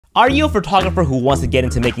Are you a photographer who wants to get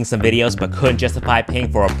into making some videos but couldn't justify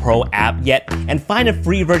paying for a pro app yet and find a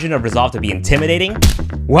free version of Resolve to be intimidating?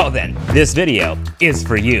 Well then, this video is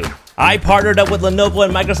for you. I partnered up with Lenovo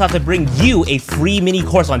and Microsoft to bring you a free mini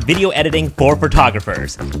course on video editing for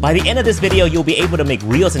photographers. By the end of this video, you'll be able to make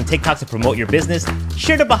Reels and TikToks to promote your business,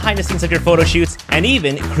 share the behind the scenes of your photo shoots, and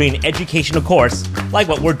even create an educational course like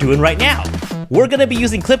what we're doing right now. We're going to be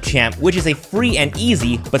using Clipchamp, which is a free and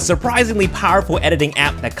easy, but surprisingly powerful editing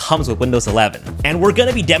app that comes with Windows 11. And we're going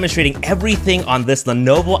to be demonstrating everything on this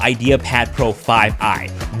Lenovo IdeaPad Pro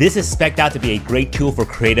 5i. This is spec'd out to be a great tool for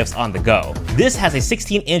creatives on the go. This has a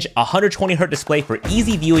 16-inch 120Hz display for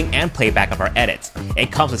easy viewing and playback of our edits. It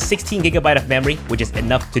comes with 16GB of memory, which is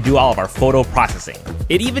enough to do all of our photo processing.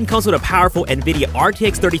 It even comes with a powerful NVIDIA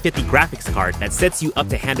RTX 3050 graphics card that sets you up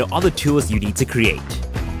to handle all the tools you need to create.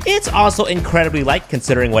 It's also incredibly light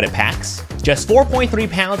considering what it packs. Just 4.3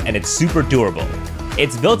 pounds and it's super durable.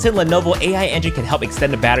 Its built-in Lenovo AI engine can help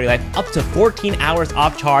extend the battery life up to 14 hours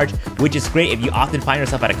off charge, which is great if you often find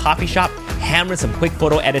yourself at a coffee shop, hammering some quick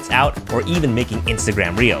photo edits out, or even making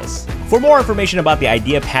Instagram Reels. For more information about the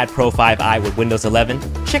IdeaPad Pro 5i with Windows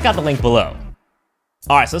 11, check out the link below.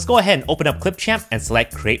 Alright, so let's go ahead and open up Clipchamp and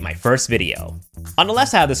select Create My First Video. On the left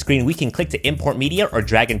side of the screen, we can click to import media or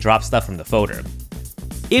drag and drop stuff from the folder.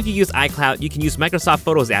 If you use iCloud, you can use Microsoft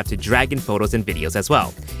Photos app to drag in photos and videos as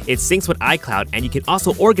well. It syncs with iCloud and you can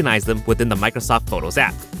also organize them within the Microsoft Photos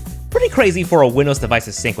app. Pretty crazy for a Windows device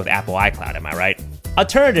to sync with Apple iCloud, am I right?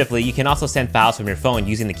 Alternatively, you can also send files from your phone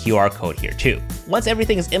using the QR code here too. Once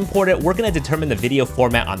everything is imported, we're going to determine the video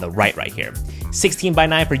format on the right here.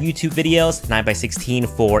 16:9 for YouTube videos, 9:16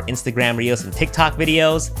 for Instagram Reels and TikTok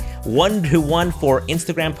videos, 1:1 for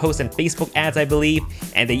Instagram posts and Facebook ads, I believe,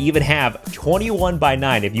 and they even have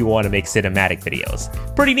 21:9 if you want to make cinematic videos.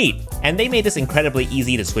 Pretty neat, and they made this incredibly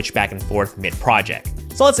easy to switch back and forth mid-project.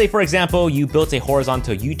 So let's say, for example, you built a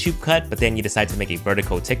horizontal YouTube cut, but then you decide to make a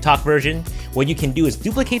vertical TikTok version. What you can do is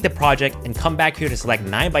duplicate the project and come back here to select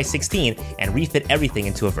 9:16 and refit everything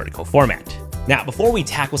into a vertical format. Now, before we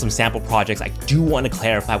tackle some sample projects, I do want to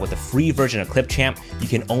clarify with the free version of Clipchamp, you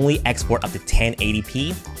can only export up to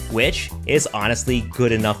 1080p, which is honestly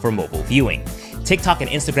good enough for mobile viewing. TikTok and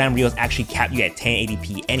Instagram Reels actually cap you at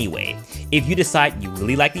 1080p anyway. If you decide you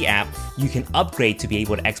really like the app, you can upgrade to be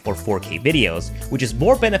able to export 4K videos, which is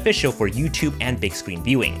more beneficial for YouTube and big screen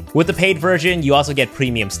viewing. With the paid version, you also get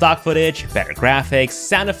premium stock footage, better graphics,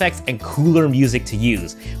 sound effects, and cooler music to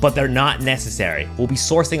use, but they're not necessary. We'll be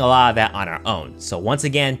sourcing a lot of that on our own. So once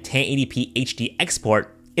again, 1080p HD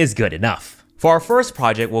export is good enough. For our first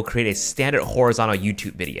project, we'll create a standard horizontal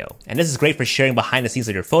YouTube video, and this is great for sharing behind the scenes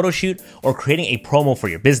of your photo shoot or creating a promo for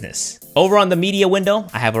your business. Over on the media window,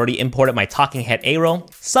 I have already imported my talking head A-roll,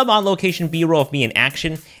 some on-location B-roll of me in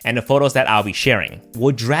action, and the photos that I'll be sharing.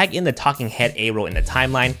 We'll drag in the talking head A-roll in the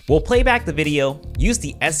timeline, we'll play back the video, use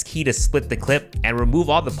the S key to split the clip, and remove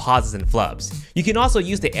all the pauses and flubs. You can also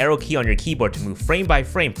use the arrow key on your keyboard to move frame by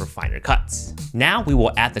frame for finer cuts. Now we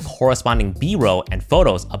will add the corresponding B-roll and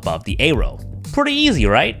photos above the A-roll. Pretty easy,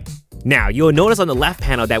 right? Now, you'll notice on the left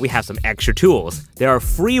panel that we have some extra tools. There are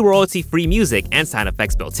free royalty-free music and sound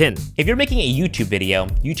effects built in. If you're making a YouTube video,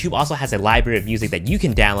 YouTube also has a library of music that you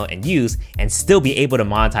can download and use and still be able to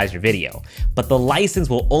monetize your video. But the license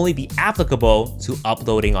will only be applicable to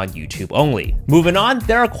uploading on YouTube only. Moving on,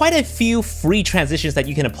 there are quite a few free transitions that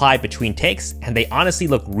you can apply between takes, and they honestly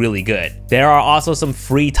look really good. There are also some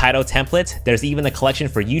free title templates. There's even a collection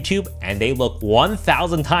for YouTube, and they look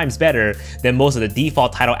 1,000 times better than most of the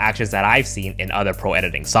default title actions that I've seen in other pro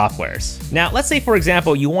editing softwares. Now, let's say for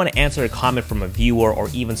example, you want to answer a comment from a viewer or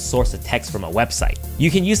even source a text from a website. You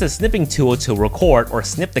can use the snipping tool to record or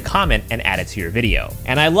snip the comment and add it to your video.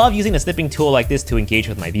 And I love using a snipping tool like this to engage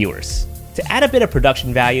with my viewers. To add a bit of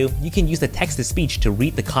production value, you can use the text-to-speech to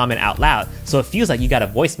read the comment out loud, so it feels like you got a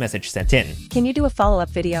voice message sent in. Can you do a follow-up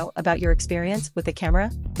video about your experience with the camera?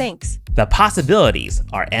 Thanks. The possibilities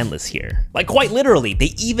are endless here. Like quite literally,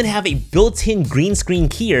 they even have a built-in green screen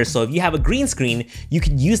keyer, so if you have a green screen, you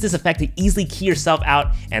can use this effect to easily key yourself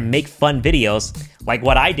out and make fun videos, like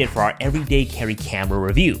what I did for our everyday carry camera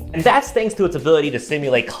review. And that's thanks to its ability to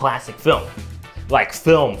simulate classic film. Like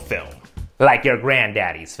film. Like your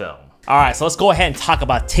granddaddy's film. Alright, so let's go ahead and talk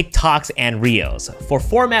about TikToks and Reels. For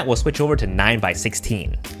format, we'll switch over to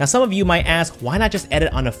 9:16. Now some of you might ask, why not just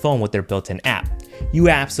edit on a phone with their built-in app? You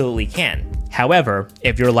absolutely can. However,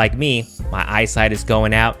 if you're like me, my eyesight is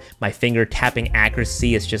going out, my finger tapping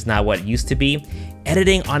accuracy is just not what it used to be,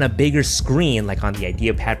 editing on a bigger screen like on the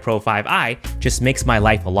IdeaPad Pro 5i just makes my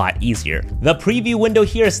life a lot easier. The preview window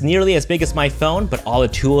here is nearly as big as my phone, but all the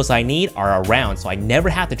tools I need are around, so I never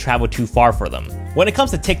have to travel too far for them. When it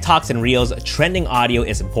comes to TikToks and Reels, trending audio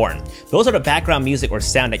is important. Those are the background music or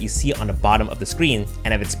sound that you see on the bottom of the screen,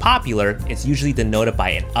 and if it's popular, it's usually denoted by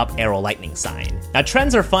an up arrow lightning sign. Now,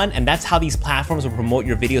 trends are fun, and that's how these platforms will promote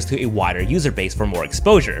your videos to a wider user base for more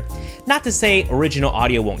exposure. Not to say original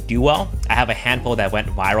audio won't do well. I have a handful that went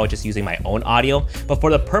viral just using my own audio, but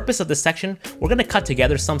for the purpose of this section, we're gonna cut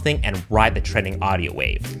together something and ride the trending audio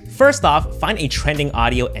wave. First off, find a trending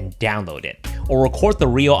audio and download it, or record the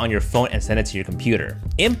reel on your phone and send it to your computer.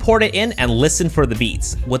 Import it in and listen for the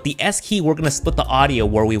beats. With the S key, we're gonna split the audio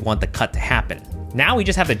where we want the cut to happen. Now we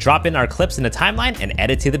just have to drop in our clips in the timeline and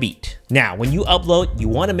edit to the beat. Now, when you upload, you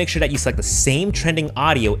want to make sure that you select the same trending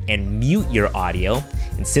audio and mute your audio.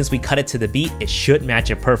 And since we cut it to the beat, it should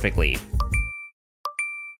match it perfectly.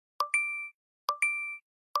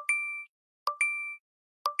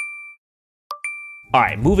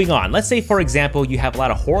 Alright, moving on. Let's say, for example, you have a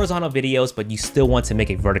lot of horizontal videos, but you still want to make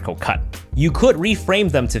a vertical cut. You could reframe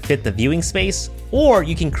them to fit the viewing space, or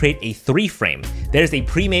you can create a 3-frame. There's a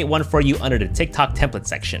pre-made one for you under the TikTok template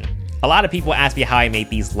section. A lot of people ask me how I made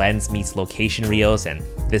these lens meets location reels, and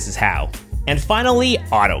this is how. And finally,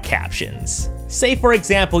 auto captions. Say, for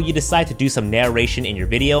example, you decide to do some narration in your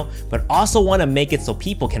video, but also want to make it so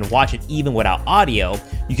people can watch it even without audio.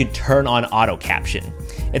 You can turn on auto caption.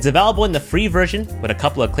 It's available in the free version. With a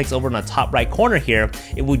couple of clicks over in the top right corner here,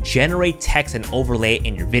 it will generate text and overlay it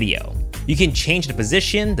in your video. You can change the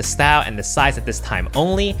position, the style, and the size at this time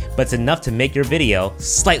only, but it's enough to make your video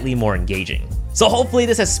slightly more engaging. So hopefully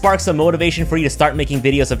this has sparked some motivation for you to start making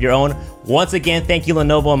videos of your own. Once again, thank you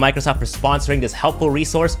Lenovo and Microsoft for sponsoring this helpful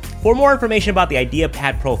resource. For more information about the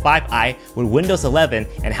IdeaPad Pro 5i with Windows 11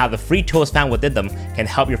 and how the free tools found within them can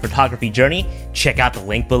help your photography journey, check out the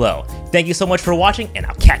link below. Thank you so much for watching, and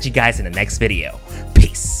I'll catch you guys in the next video. Peace.